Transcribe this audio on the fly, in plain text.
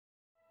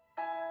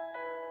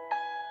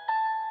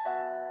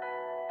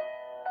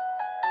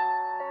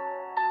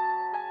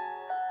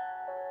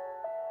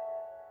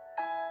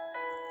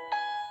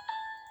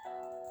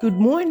Good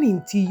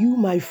morning to you,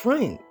 my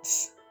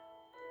friends.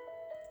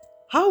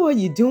 How are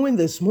you doing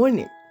this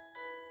morning?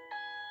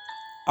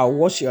 How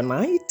was your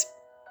night?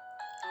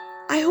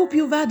 I hope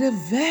you've had a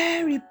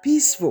very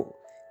peaceful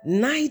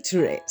night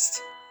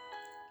rest.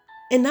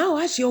 And how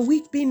has your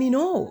week been in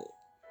all?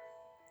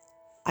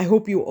 I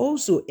hope you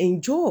also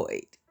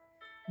enjoyed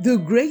the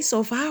grace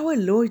of our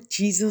Lord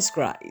Jesus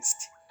Christ.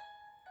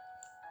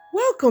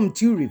 Welcome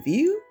to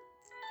Review.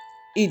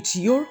 It's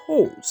your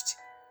host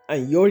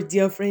and your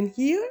dear friend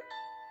here,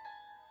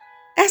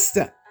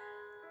 Esther,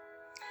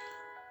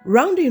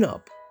 rounding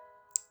up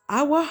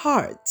our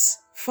Hearts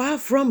Far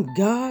from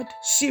God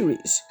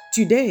series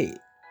today.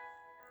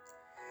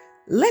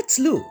 Let's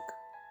look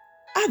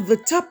at the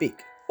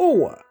topic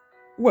or,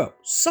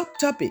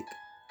 subtopic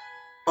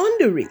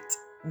under it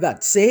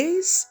that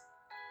says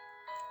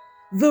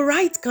the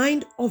right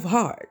kind of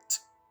heart.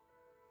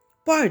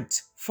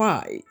 Part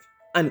 5.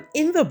 And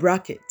in the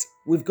bracket,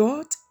 we've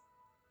got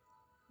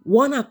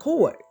one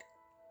accord.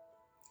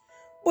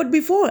 But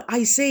before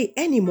I say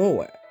any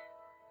more,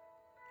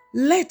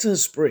 let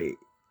us pray.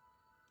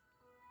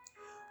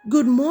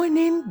 Good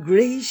morning,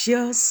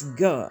 gracious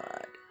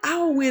God.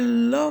 I will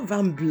love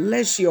and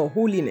bless your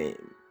holy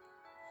name.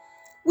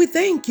 We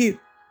thank you.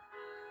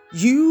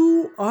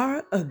 You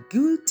are a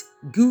good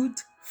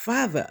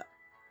Father.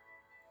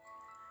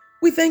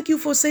 We thank you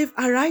for safe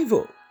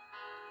arrival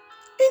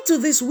into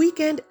this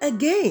weekend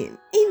again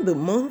in the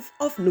month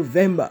of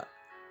November.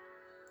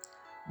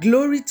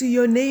 Glory to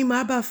your name,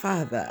 Abba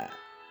Father.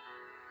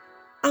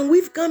 And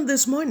we've come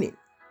this morning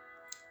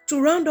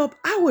to round up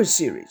our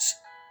series,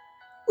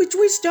 which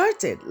we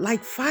started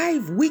like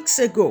 5 weeks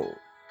ago.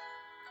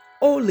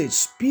 Holy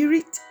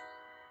Spirit,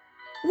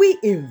 we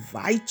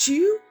invite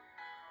you.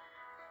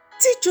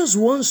 Teach us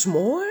once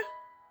more.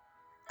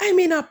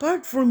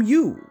 Apart from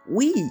you,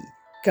 we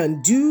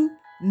can do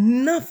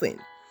nothing.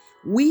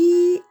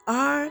 We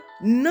are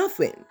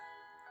nothing.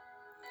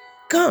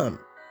 Come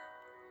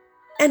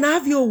and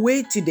have your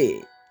way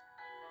today.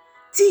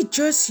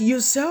 Teach us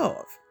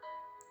yourself.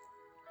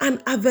 And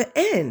at the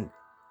end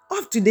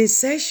of today's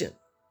session,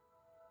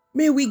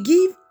 may we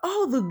give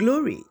all the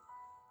glory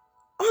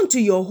unto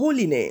your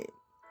holy name.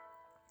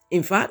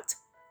 In fact,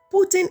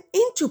 putting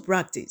into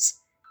practice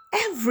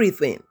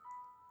everything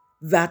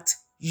that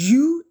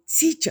you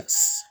teach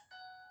us.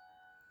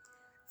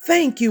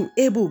 Thank you,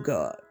 able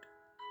God,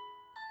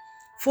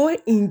 for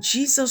in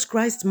Jesus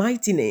Christ's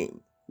mighty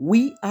name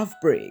we have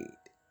prayed.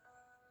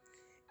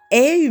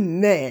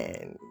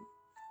 Amen.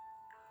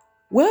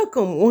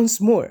 Welcome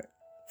once more,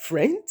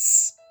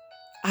 friends,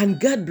 and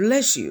God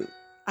bless you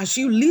as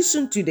you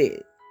listen today.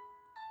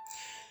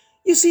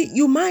 You see,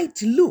 you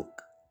might look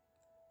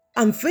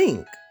and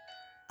think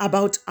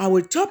about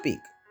our topic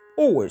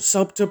or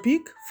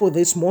subtopic for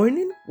this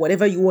morning,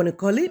 whatever you want to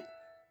call it,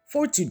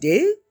 for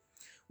today,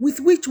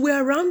 with which we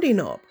are rounding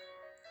up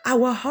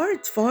our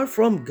Heart Far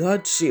from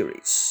God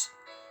series.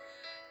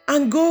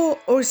 And go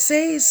or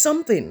say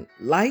something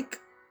like,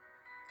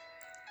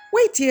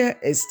 wait here,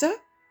 Esther,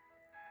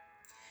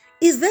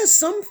 is there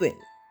something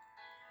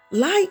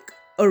like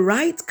a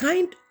right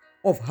kind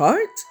of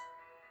heart?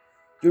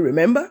 You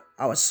remember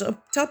our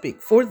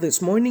subtopic for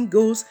this morning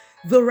goes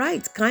the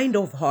right kind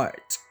of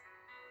heart.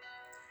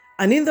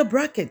 And in the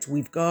bracket,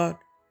 we've got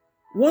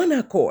one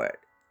accord.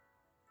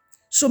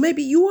 So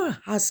maybe you are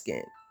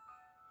asking,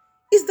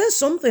 is there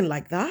something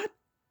like that?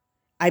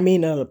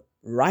 A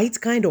right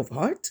kind of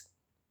heart?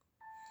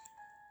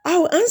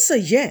 I'll answer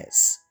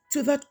yes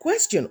to that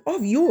question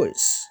of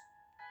yours.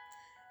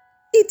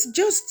 It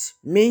just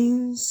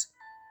means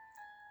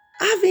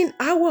having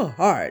our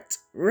heart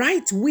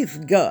right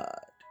with God.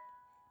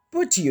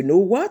 But you know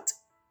what?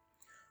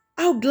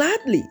 I'll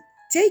gladly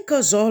take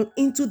us all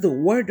into the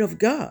Word of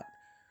God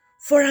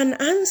for an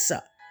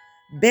answer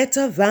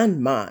better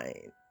than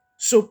mine.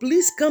 So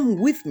please come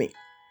with me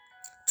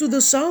to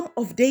the Psalm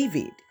of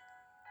David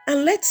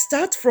and let's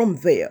start from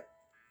there.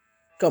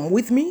 Come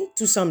with me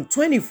to Psalm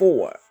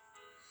 24,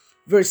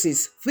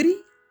 verses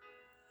 3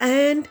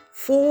 and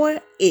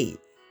 4a.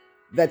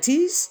 That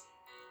is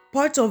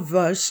part of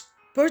verse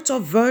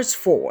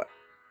 4.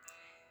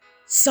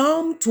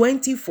 Psalm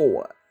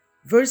 24,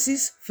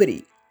 verses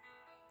 3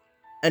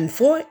 and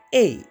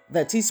 4a.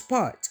 That is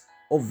part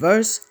of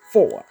verse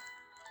 4.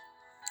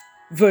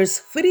 Verse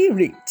 3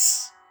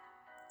 reads,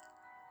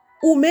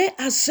 Who may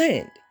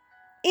ascend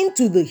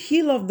into the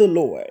hill of the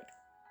Lord,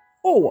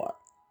 or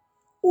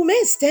who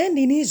may stand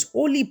in his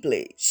holy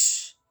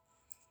place?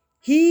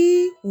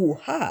 He who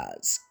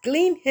has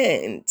clean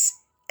hands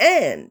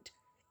and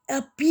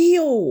a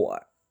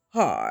pure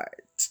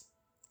heart.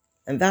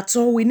 And that's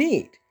all we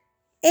need.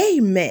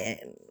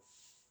 Amen.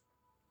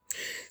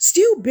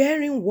 Still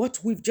bearing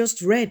what we've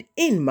just read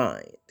in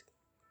mind,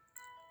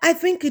 I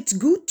think it's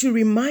good to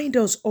remind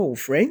us all,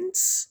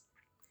 friends,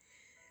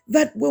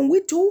 that when we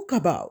talk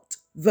about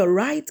the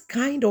right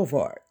kind of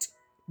heart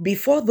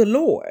before the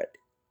Lord,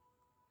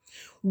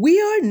 we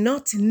are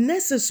not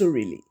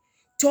necessarily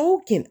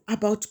talking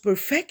about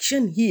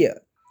perfection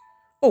here.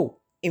 Oh,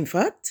 in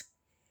fact,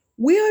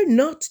 We are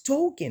not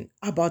talking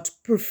about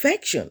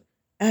perfection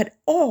at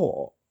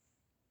all.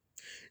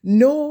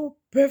 No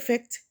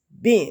perfect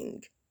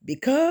being,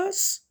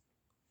 because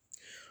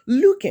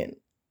looking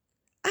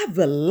at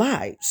the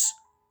lives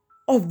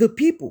of the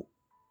people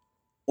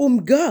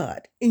whom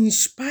God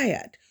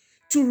inspired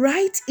to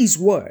write His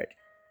word,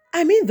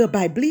 I mean the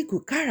biblical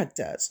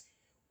characters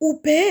who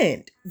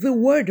penned the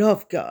word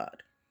of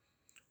God,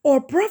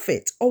 or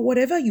prophets, or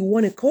whatever you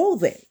want to call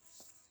them,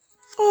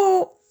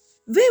 or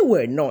they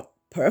were not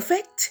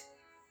perfect.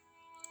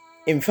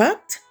 In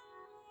fact,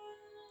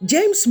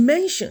 James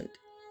mentioned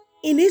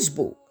in his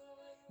book,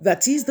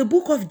 that is the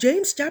book of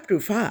James, chapter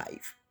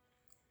 5,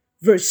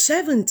 verse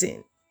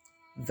 17,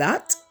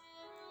 that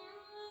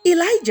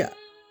Elijah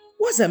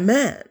was a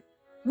man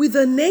with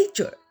a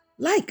nature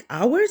like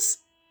ours,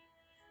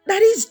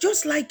 that is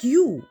just like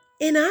you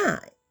and I.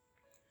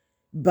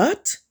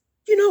 But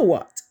you know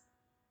what?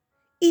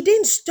 He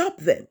didn't stop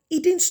them. He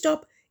didn't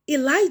stop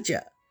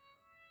Elijah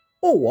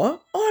or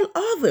all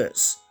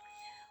others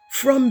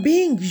from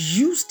being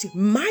used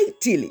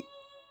mightily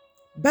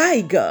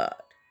by God.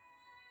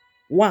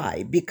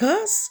 Why?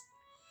 Because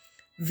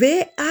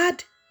they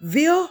had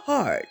their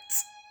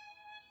hearts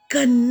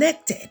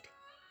connected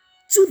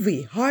to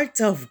the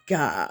heart of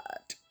God.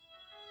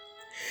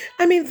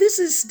 I mean, this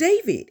is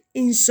David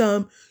in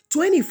Psalm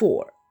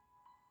 24,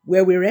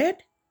 where we read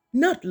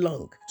not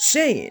long,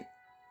 saying,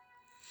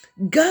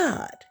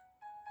 God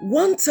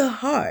wants a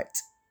heart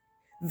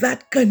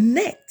that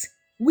connect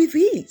with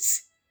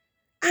His,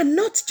 and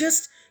not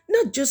just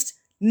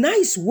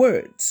nice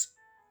words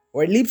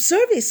or lip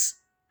service,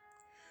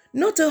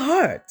 not a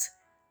heart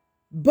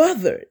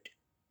bothered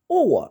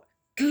or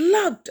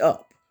clogged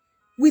up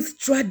with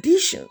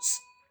traditions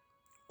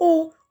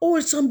or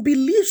some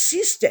belief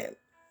system.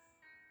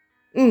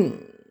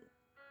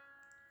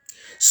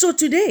 So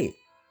today,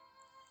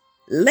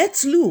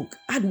 let's look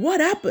at what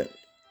happened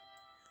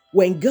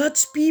when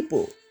God's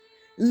people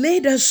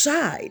laid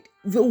aside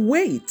the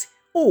weight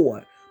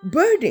or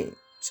burdens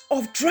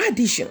of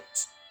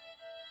traditions,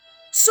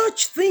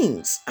 such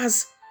things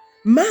as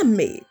man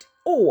made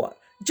or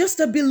just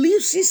a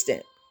belief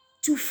system,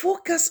 to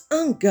focus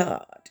on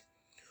God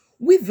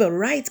with the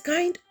right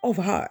kind of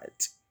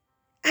heart.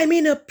 I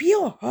mean, a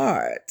pure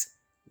heart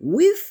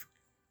with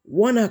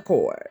one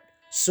accord.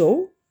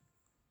 So,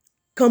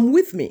 come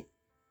with me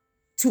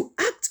to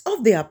Acts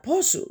of the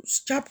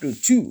Apostles, chapter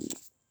 2.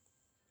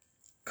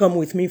 Come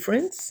with me,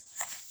 friends,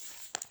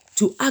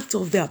 to Acts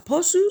of the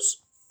Apostles,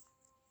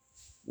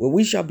 where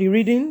we shall be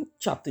reading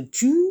chapter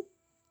 2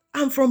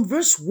 and from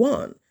verse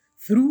 1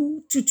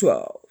 through to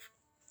 12.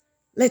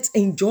 Let's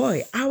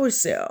enjoy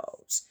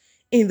ourselves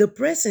in the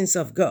presence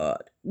of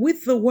God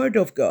with the Word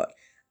of God.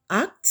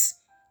 Acts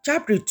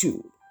chapter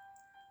 2.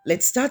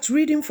 Let's start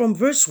reading from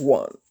verse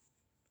 1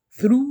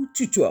 through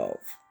to 12.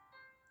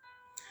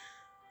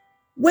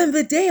 When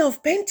the day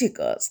of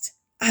Pentecost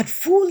had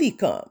fully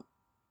come,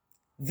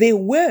 they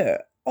were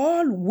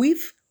all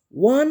with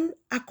one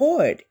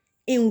accord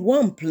in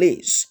one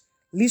place.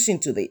 Listen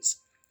to this.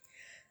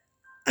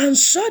 And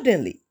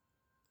suddenly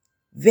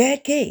there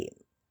came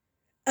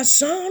a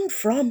sound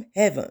from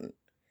heaven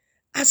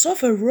as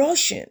of a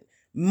rushing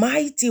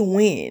mighty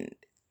wind,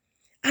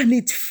 and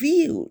it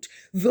filled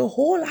the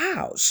whole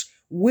house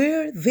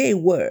where they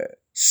were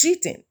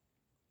sitting.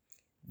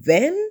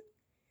 Then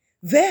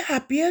there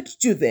appeared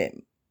to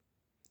them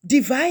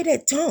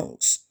divided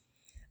tongues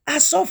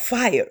as of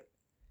fire,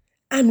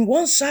 and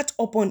one sat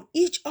upon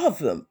each of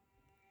them.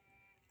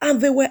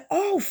 And they were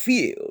all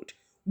filled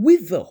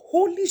with the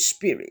Holy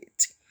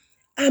Spirit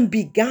and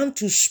began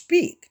to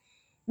speak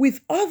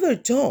with other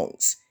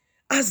tongues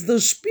as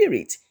the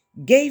Spirit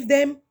gave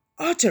them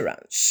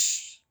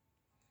utterance.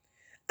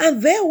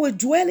 And there were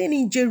dwelling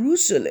in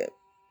Jerusalem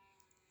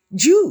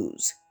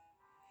Jews,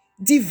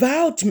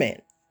 devout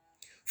men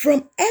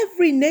from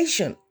every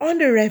nation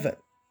under heaven.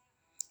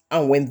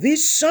 And when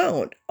this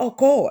sound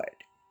occurred,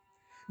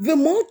 the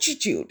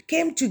multitude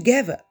came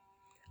together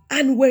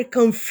and were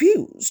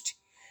confused,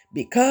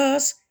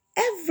 because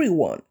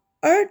everyone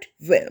heard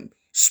them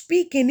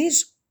speak in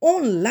his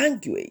own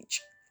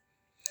language.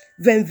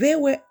 Then they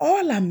were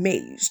all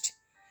amazed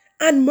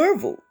and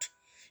marveled,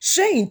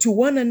 saying to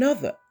one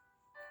another,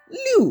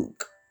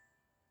 Look,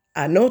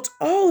 are not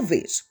all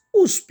these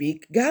who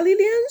speak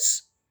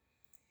Galileans?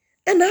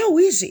 And how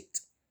is it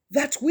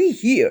that we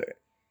hear,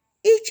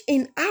 each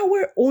in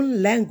our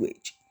own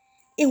language,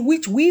 in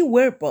which we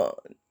were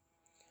born,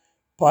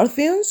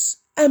 Parthians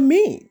and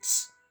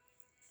Medes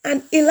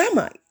and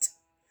Elamites,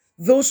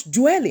 those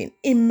dwelling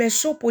in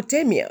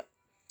Mesopotamia,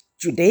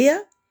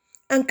 Judea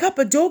and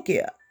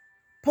Cappadocia,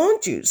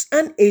 Pontus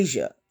and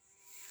Asia,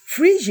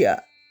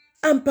 Phrygia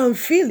and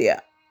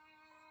Pamphylia,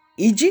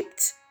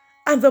 Egypt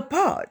and the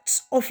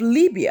parts of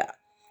Libya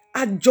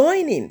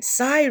adjoining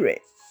Cyrene,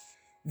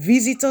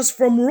 visitors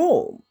from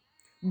Rome,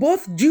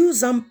 both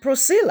Jews and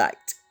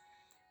proselytes,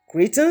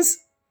 Cretans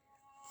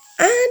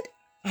and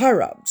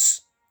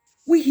Arabs.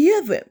 We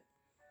hear them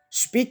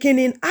speaking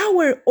in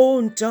our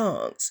own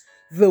tongues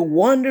the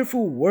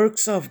wonderful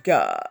works of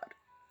God.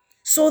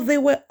 So they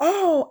were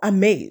all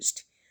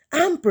amazed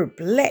and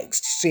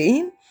perplexed,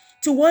 saying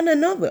to one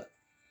another,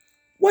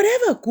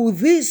 "Whatever could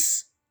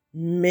this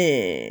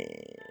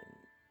mean?"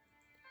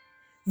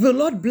 The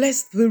Lord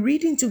blessed the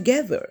reading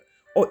together,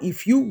 or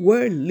if you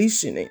were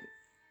listening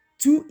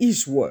to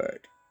His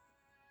word.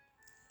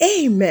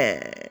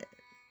 Amen.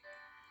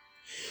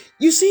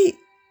 You see,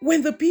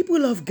 when the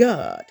people of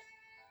God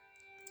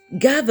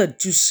gathered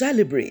to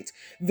celebrate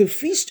the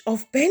feast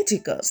of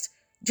Pentecost,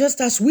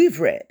 just as we've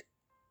read,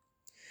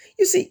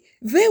 you see,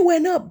 they were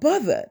not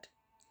bothered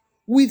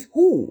with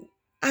who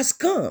has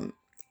come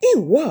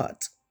in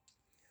what,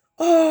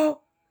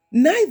 or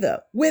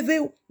neither were they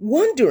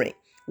wondering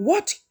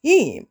what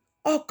hymn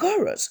or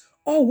chorus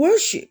or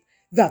worship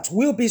that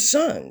will be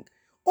sung,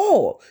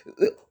 or,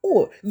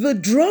 or the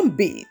drum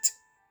beat.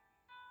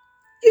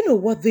 You know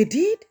what they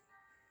did?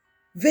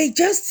 They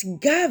just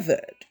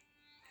gathered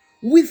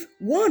with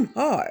one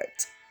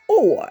heart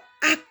or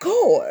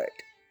accord.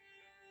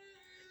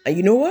 And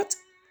you know what?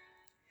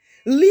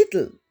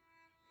 Little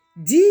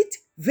did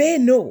they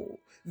know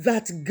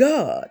that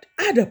God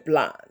had a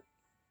plan,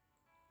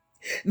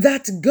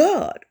 that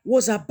God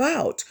was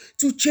about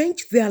to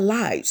change their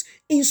lives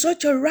in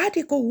such a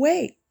radical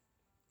way,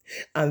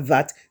 and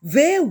that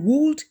they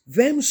would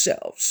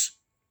themselves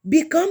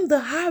become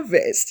the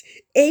harvest.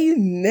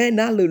 Amen.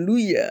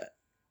 Hallelujah.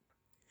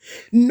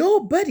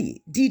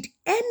 Nobody did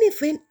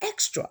anything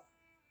extra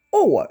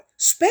or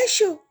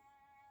special.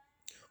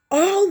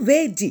 All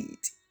they did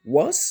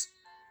was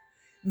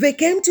they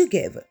came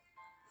together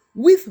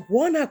with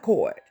one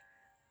accord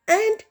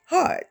and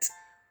heart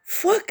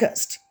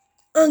focused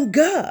on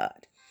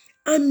God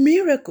and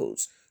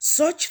miracles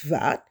such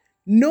that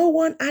no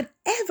one had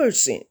ever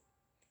seen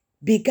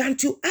began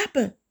to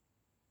happen.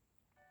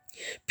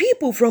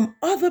 People from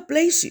other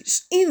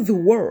places in the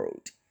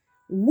world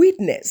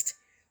witnessed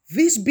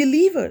these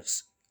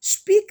believers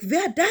speak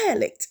their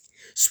dialect,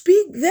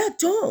 speak their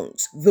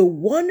tongues, the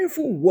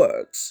wonderful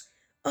works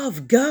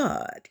of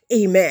God.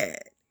 Amen.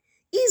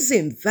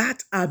 Isn't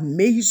that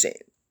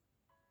amazing?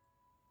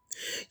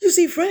 You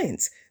see,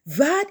 friends,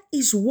 that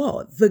is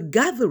what the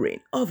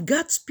gathering of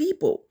God's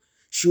people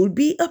should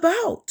be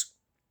about.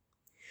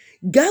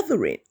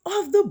 Gathering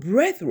of the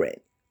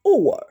brethren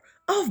or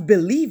of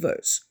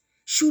believers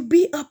should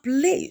be a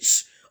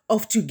place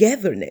of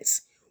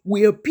togetherness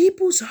where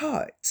people's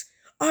hearts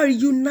are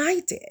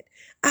united,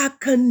 are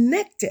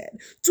connected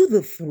to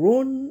the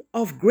throne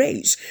of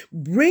grace,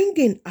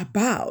 bringing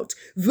about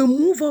the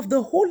move of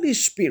the Holy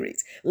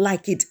Spirit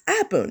like it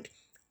happened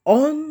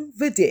on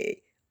the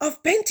day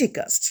of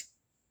Pentecost.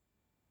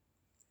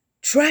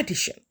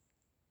 Tradition.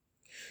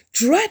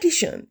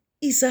 Tradition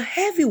is a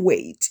heavy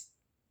weight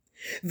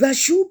that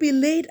should be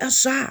laid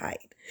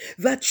aside,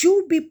 that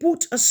should be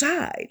put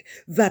aside,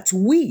 that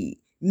we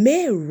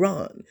may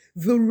run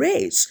the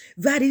race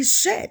that is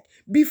set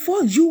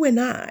before you and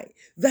I,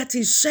 that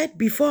is set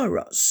before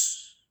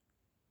us.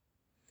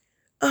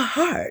 A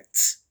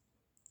heart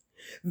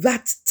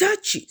that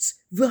touches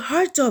the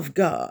heart of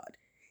God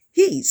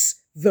is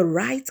the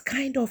right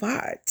kind of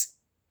heart.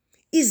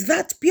 Is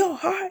that pure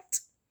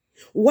heart?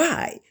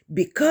 Why?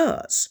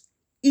 Because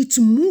it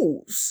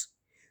moves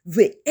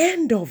the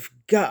hand of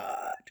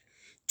God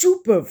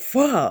to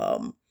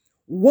perform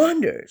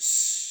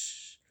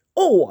wonders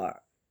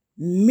or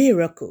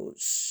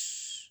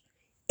miracles.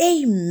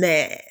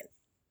 Amen.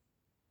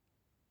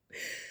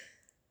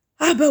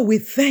 Abba, we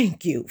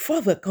thank you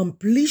for the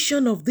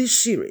completion of this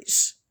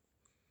series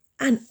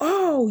and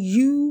all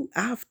you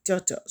have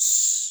taught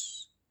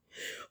us.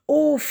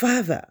 Oh,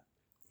 Father,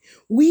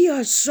 we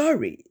are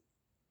sorry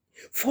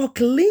for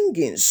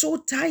clinging so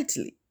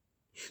tightly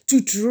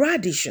to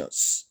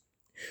traditions,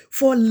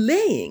 for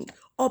laying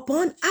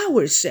upon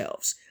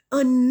ourselves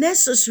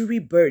unnecessary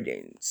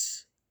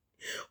burdens.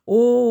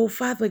 Oh,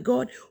 Father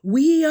God,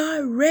 we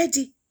are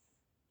ready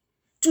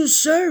to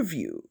serve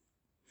you,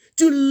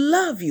 to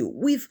love you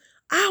with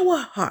our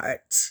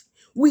hearts,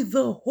 with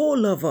the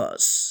whole of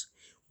us,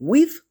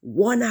 with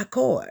one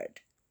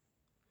accord.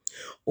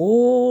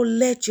 Oh,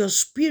 let your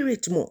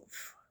spirit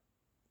move.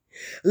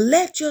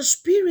 Let your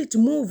spirit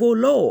move, O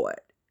Lord,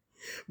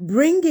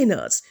 bringing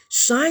us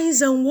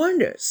signs and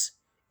wonders,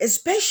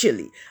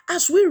 especially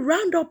as we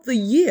round up the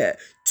year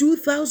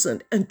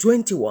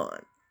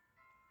 2021.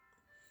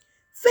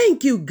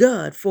 Thank you,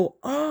 God, for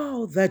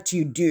all that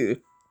you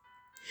do.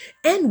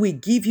 And we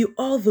give you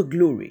all the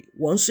glory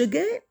once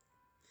again.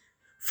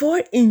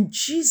 For in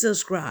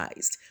Jesus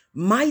Christ's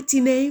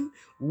mighty name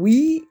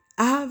we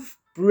have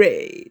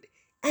prayed.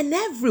 And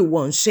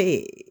everyone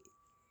say,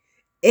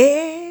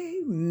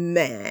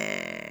 Amen.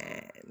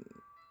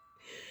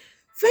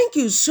 Thank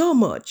you so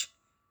much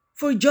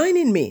for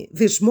joining me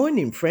this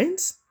morning,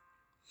 friends.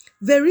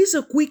 There is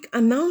a quick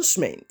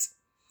announcement,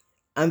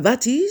 and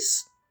that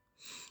is,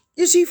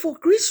 you see, for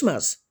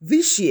Christmas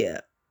this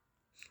year,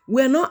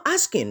 we're not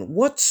asking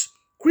what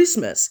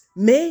Christmas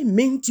may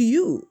mean to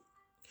you.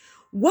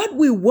 What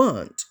we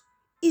want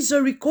is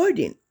a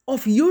recording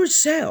of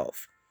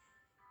yourself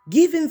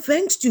giving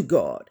thanks to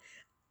God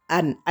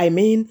And I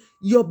mean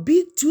your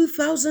big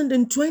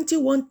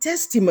 2021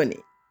 testimony.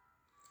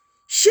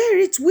 Share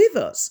it with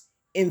us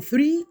in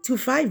 3 to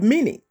 5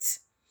 minutes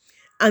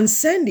and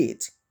send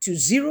it to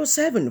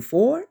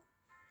 074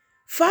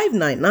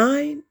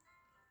 599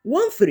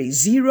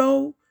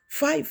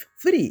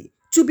 13053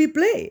 to be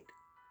played.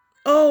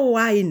 Oh,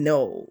 I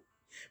know.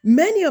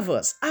 Many of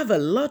us have a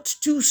lot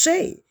to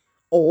say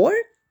or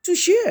to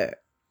share,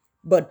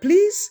 but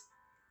please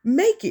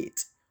make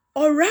it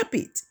or wrap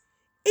it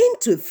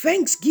into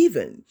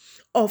Thanksgiving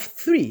of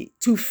 3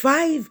 to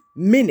 5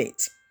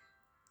 minutes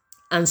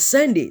and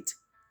send it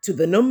to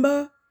the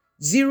number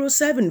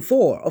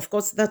 074. Of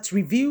course, that's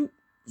review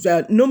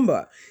the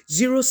number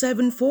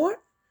 074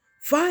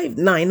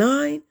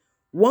 599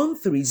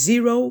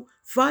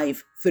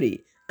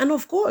 13053. And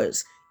of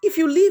course, if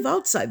you live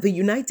outside the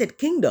United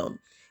Kingdom,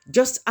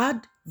 just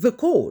add the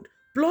code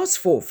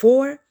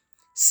 +44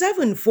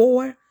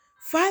 74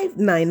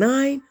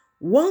 599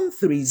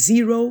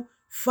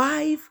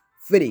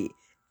 13053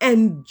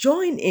 and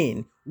join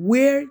in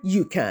where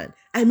you can.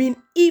 I mean,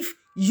 if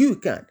you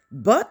can.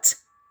 But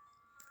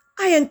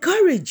I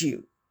encourage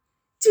you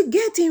to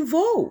get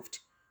involved.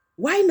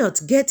 Why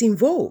not get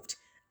involved?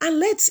 And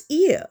let's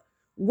hear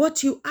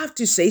what you have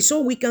to say so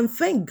we can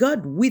thank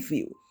God with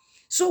you,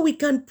 so we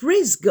can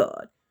praise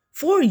God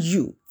for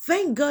you.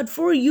 Thank God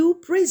for you,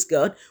 praise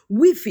God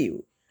with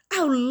you.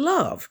 I would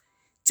love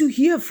to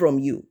hear from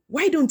you.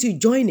 Why don't you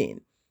join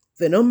in?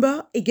 The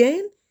number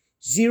again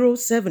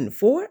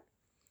 074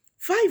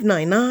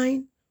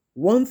 599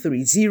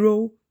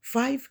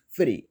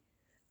 13053.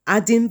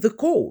 Adding the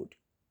code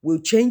will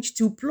change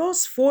to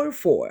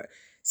 +44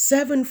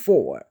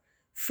 74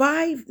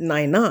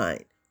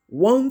 599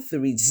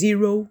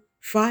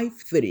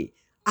 13053.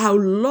 I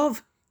would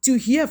love to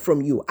hear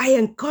from you. I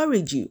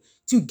encourage you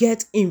to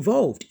get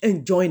involved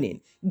and join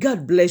in.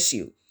 God bless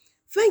you.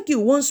 Thank you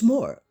once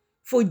more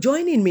for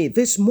joining me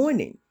this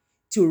morning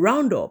to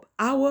round up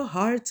our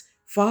Heart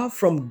Far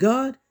From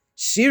God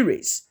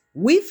series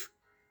with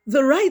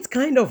the right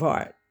kind of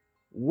heart,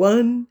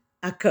 one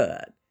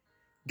accord.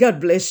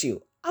 God bless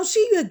you. I'll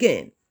see you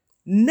again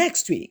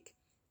next week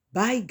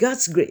by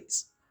God's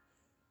grace.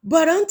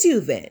 But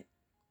until then,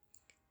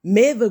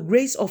 may the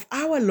grace of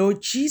our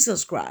Lord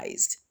Jesus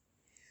Christ,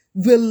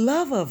 the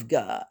love of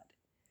God,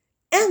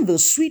 and the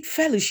sweet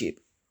fellowship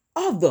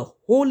of the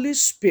Holy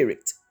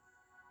Spirit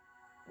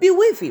be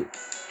with you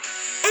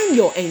and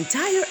your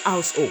entire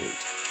household,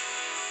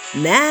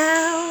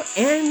 now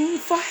and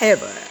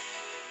forever.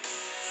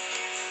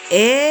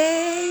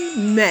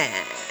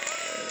 Amen.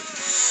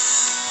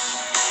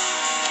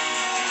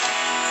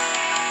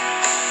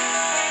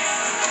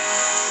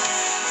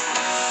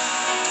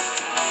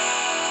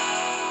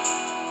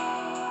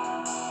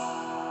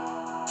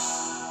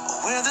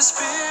 Where the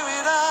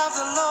Spirit of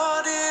the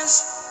Lord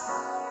is,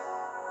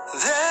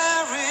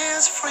 there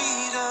is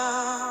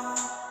freedom.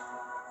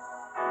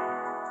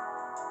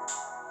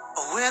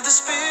 Where the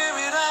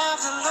Spirit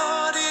of the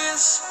Lord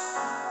is,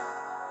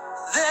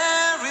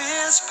 there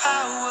is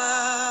power.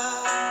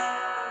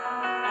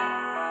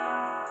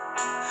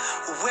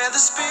 Where the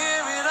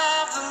Spirit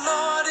of the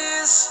Lord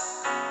is,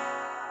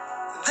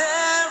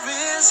 there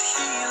is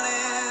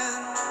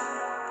healing.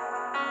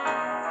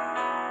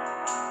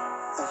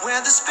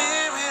 Where the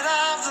Spirit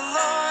of the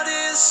Lord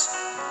is,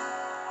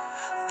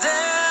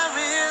 there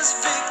is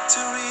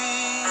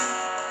victory.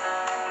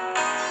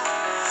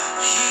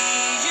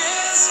 He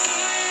is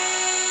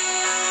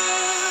here.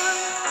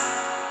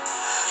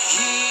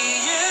 He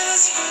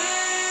is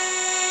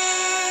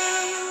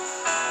here.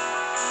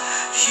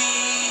 He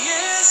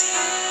is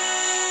here.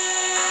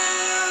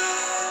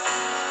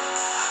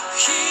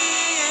 He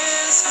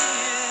is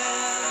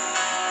here.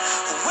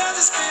 Where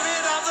the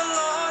Spirit of the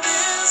Lord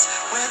is,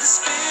 where the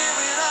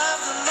Spirit of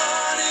the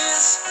Lord is,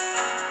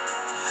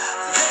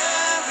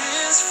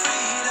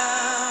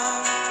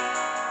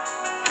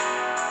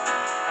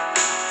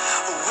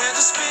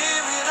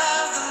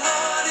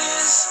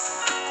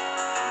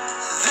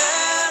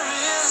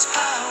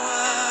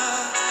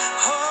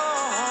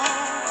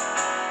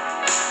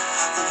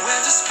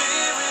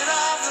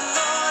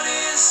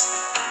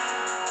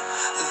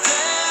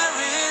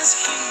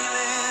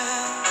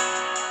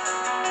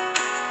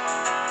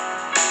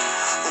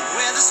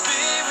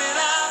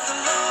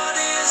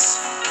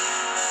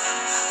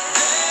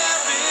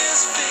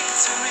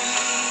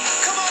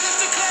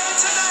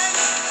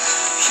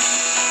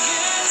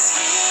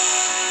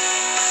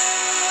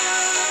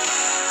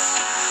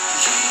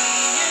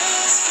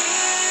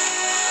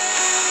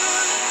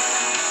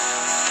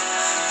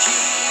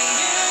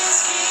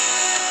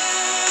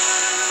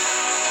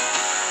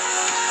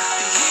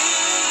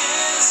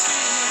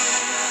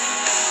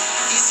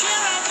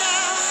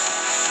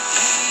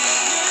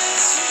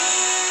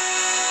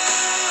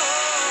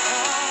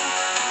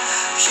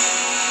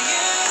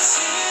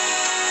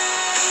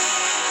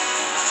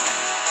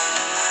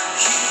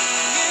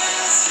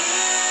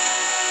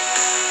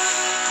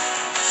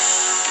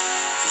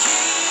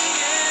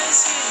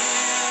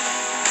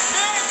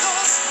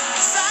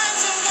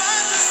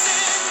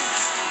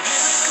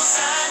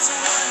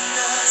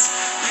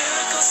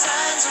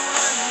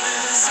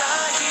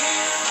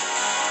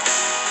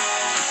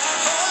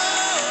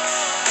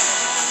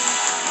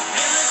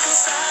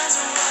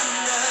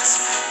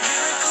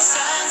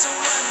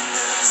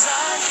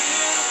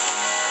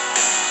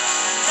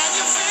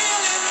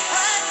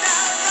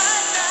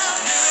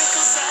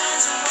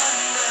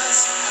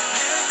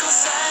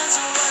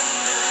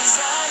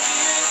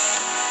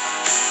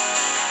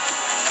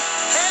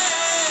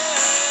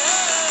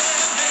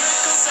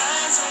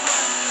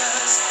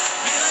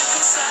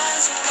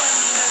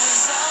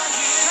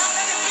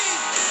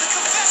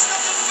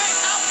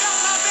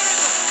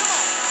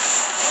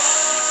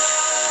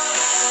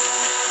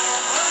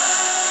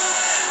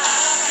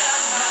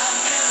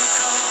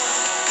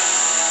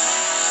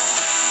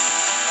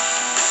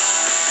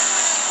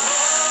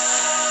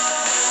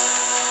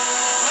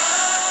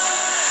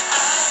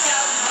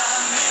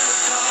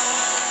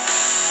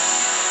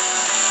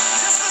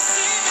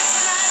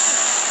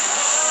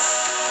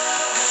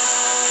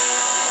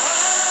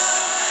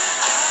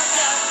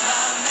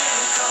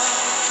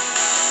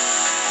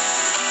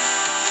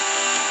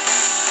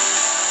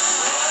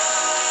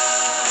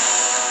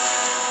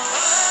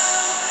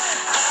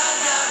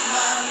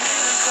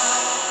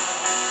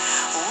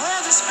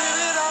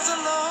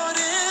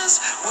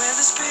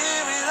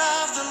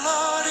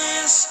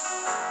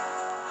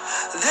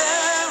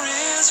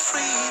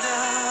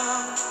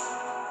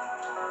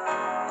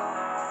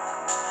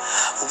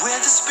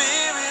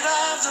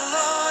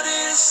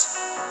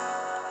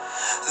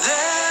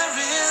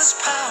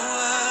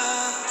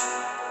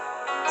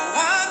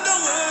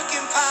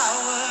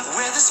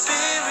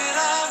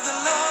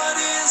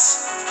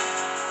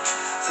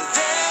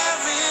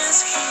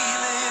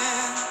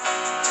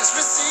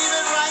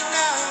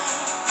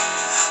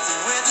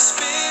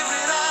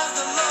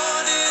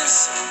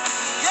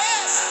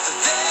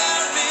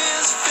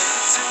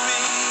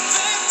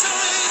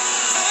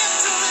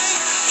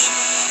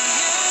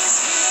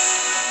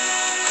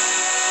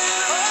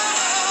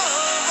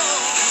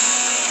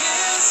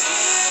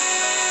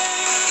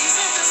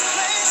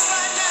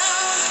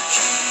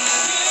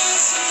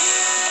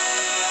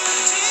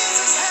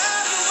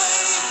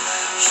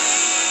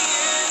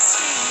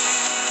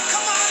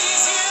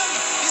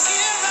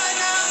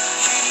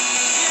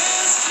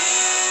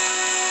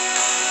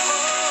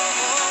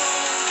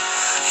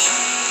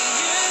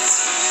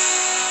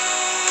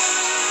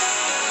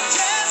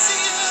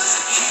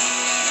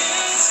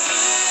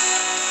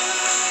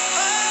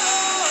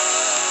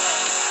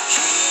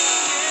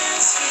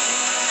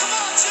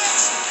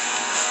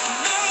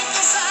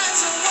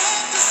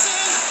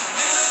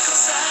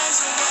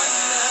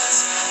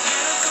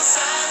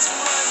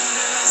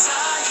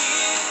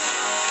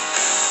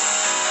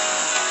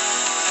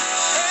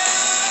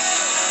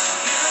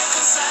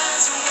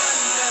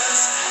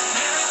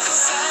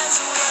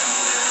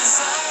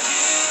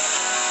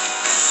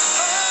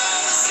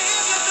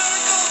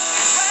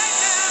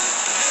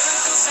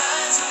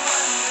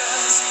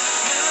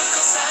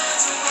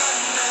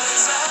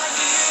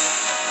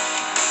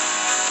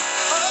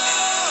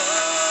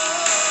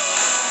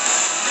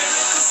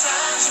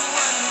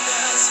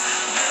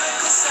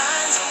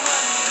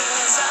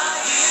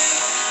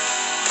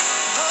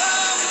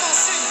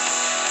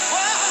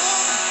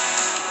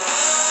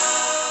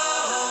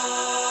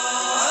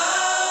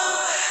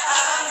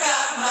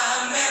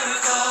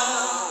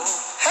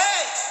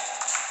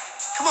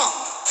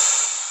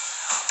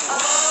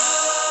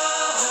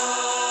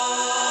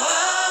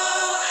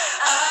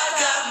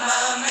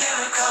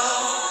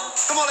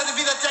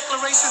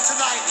 declaration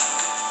tonight.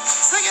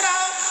 Sing it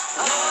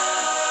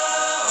out.